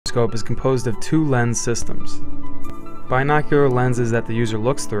microscope is composed of two lens systems. Binocular lenses that the user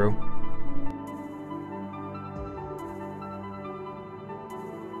looks through,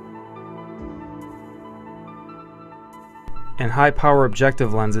 and high-power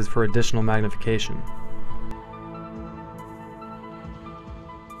objective lenses for additional magnification.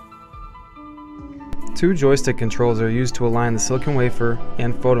 Two joystick controls are used to align the silicon wafer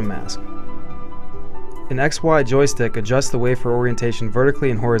and photomask. An XY joystick adjusts the wafer orientation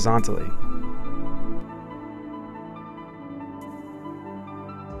vertically and horizontally.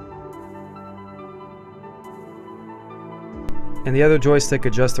 And the other joystick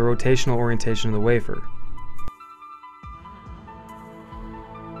adjusts the rotational orientation of the wafer.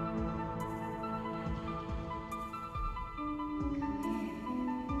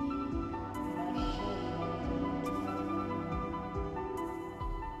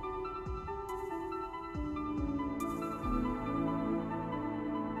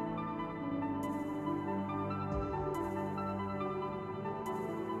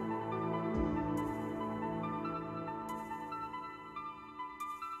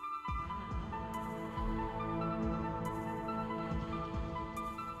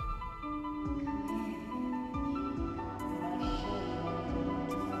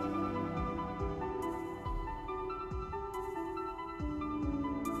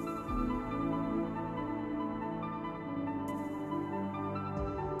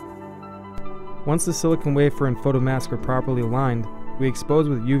 Once the silicon wafer and photomask are properly aligned, we expose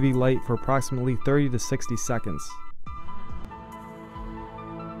with UV light for approximately 30 to 60 seconds.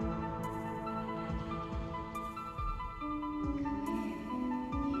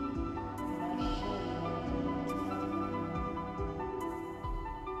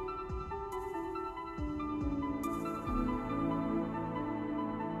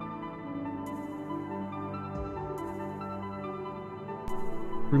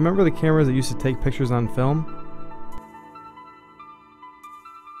 Remember the cameras that used to take pictures on film?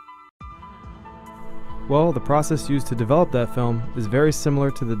 Well, the process used to develop that film is very similar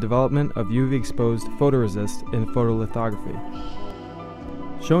to the development of UV-exposed photoresist in photolithography.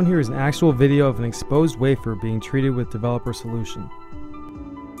 Shown here is an actual video of an exposed wafer being treated with developer solution.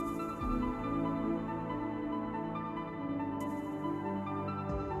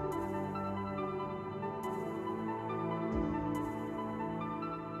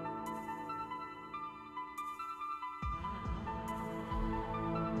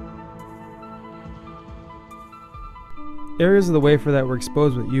 Areas of the wafer that were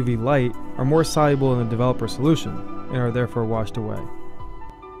exposed with UV light are more soluble in the developer solution and are therefore washed away.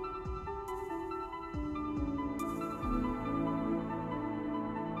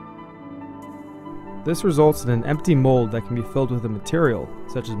 This results in an empty mold that can be filled with a material,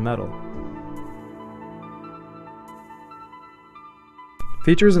 such as metal.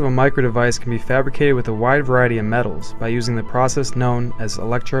 Features of a microdevice can be fabricated with a wide variety of metals by using the process known as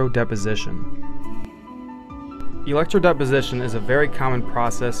electrodeposition. Electrodeposition is a very common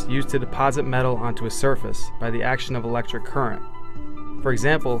process used to deposit metal onto a surface by the action of electric current. For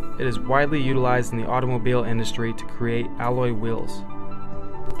example, it is widely utilized in the automobile industry to create alloy wheels.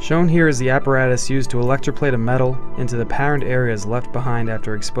 Shown here is the apparatus used to electroplate a metal into the patterned areas left behind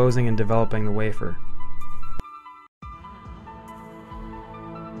after exposing and developing the wafer.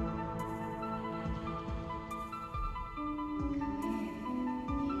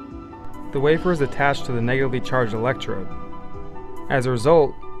 The wafer is attached to the negatively charged electrode. As a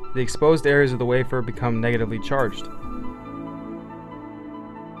result, the exposed areas of the wafer become negatively charged.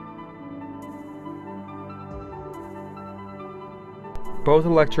 Both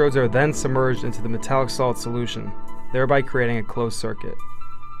electrodes are then submerged into the metallic salt solution, thereby creating a closed circuit.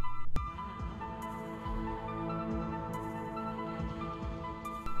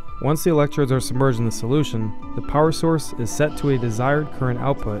 Once the electrodes are submerged in the solution, the power source is set to a desired current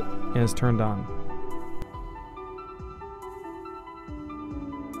output and is turned on.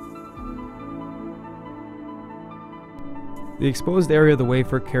 The exposed area of the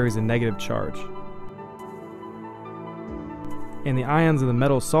wafer carries a negative charge, and the ions of the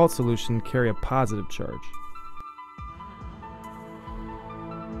metal salt solution carry a positive charge.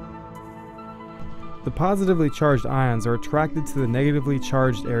 The positively charged ions are attracted to the negatively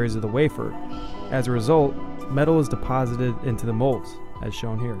charged areas of the wafer. As a result, metal is deposited into the molds, as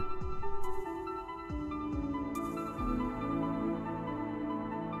shown here.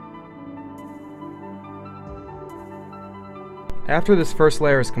 After this first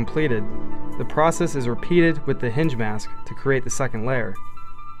layer is completed, the process is repeated with the hinge mask to create the second layer.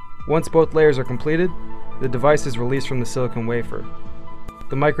 Once both layers are completed, the device is released from the silicon wafer.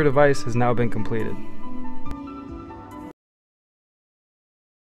 The microdevice has now been completed.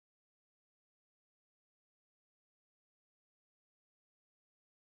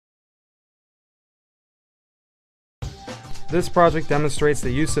 This project demonstrates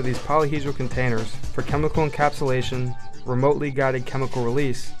the use of these polyhedral containers for chemical encapsulation, remotely guided chemical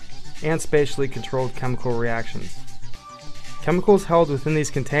release, and spatially controlled chemical reactions. Chemicals held within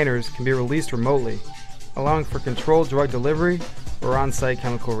these containers can be released remotely, allowing for controlled drug delivery or on-site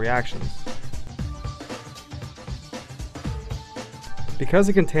chemical reactions. Because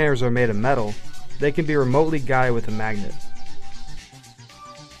the containers are made of metal, they can be remotely guided with a magnet.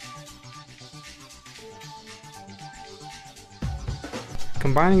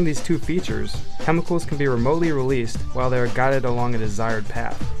 Combining these two features, chemicals can be remotely released while they are guided along a desired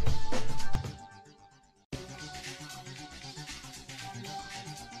path.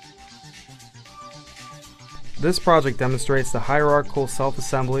 This project demonstrates the hierarchical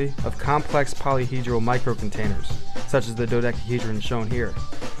self-assembly of complex polyhedral microcontainers, such as the dodecahedron shown here.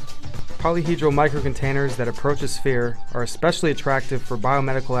 Polyhedral microcontainers that approach a sphere are especially attractive for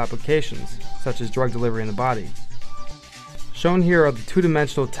biomedical applications, such as drug delivery in the body. Shown here are the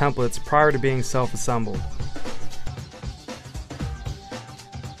two-dimensional templates prior to being self-assembled.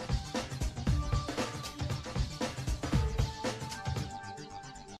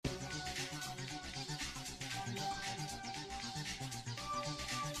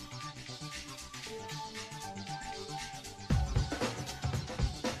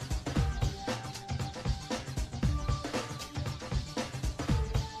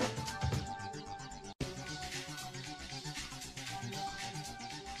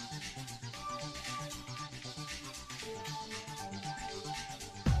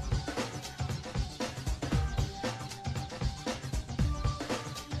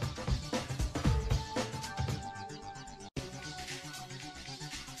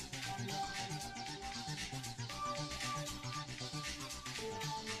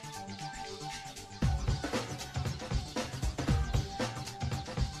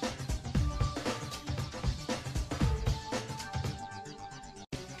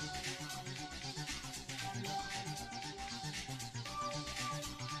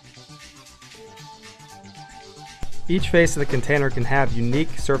 Each face of the container can have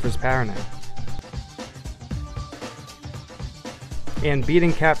unique surface patterning. And bead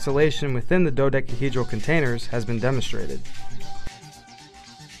encapsulation within the dodecahedral containers has been demonstrated.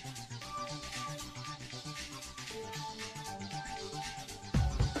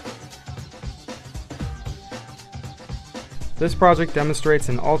 This project demonstrates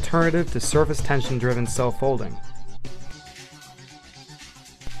an alternative to surface tension-driven self-folding.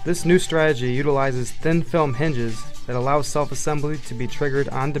 This new strategy utilizes thin film hinges that allows self-assembly to be triggered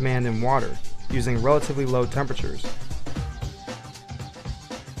on demand in water, using relatively low temperatures.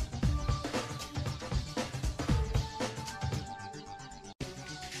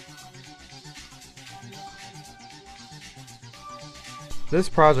 This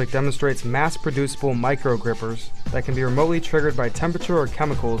project demonstrates mass-producible microgrippers that can be remotely triggered by temperature or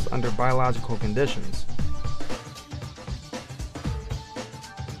chemicals under biological conditions.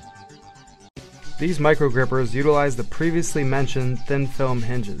 These microgrippers utilize the previously mentioned thin film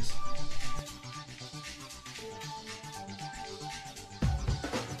hinges.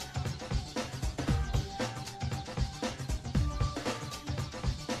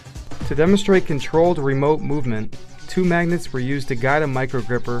 To demonstrate controlled remote movement, two magnets were used to guide a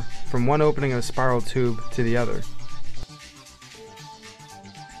microgripper from one opening of a spiral tube to the other.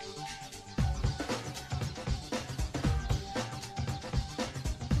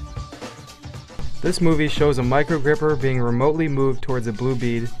 This movie shows a microgripper being remotely moved towards a blue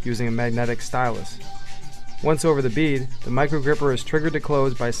bead using a magnetic stylus. Once over the bead, the microgripper is triggered to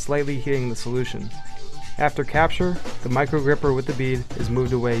close by slightly heating the solution. After capture, the microgripper with the bead is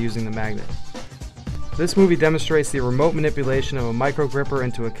moved away using the magnet. This movie demonstrates the remote manipulation of a microgripper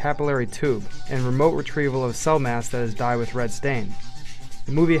into a capillary tube and remote retrieval of cell mass that is dyed with red stain.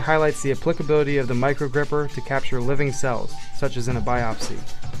 The movie highlights the applicability of the microgripper to capture living cells, such as in a biopsy.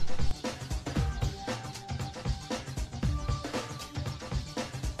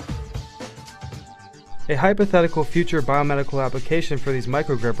 A hypothetical future biomedical application for these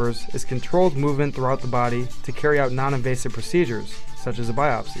microgrippers is controlled movement throughout the body to carry out non-invasive procedures, such as a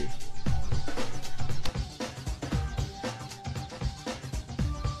biopsy.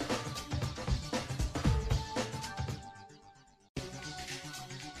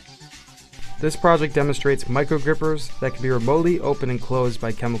 This project demonstrates microgrippers that can be remotely opened and closed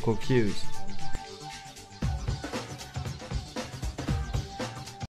by chemical cues.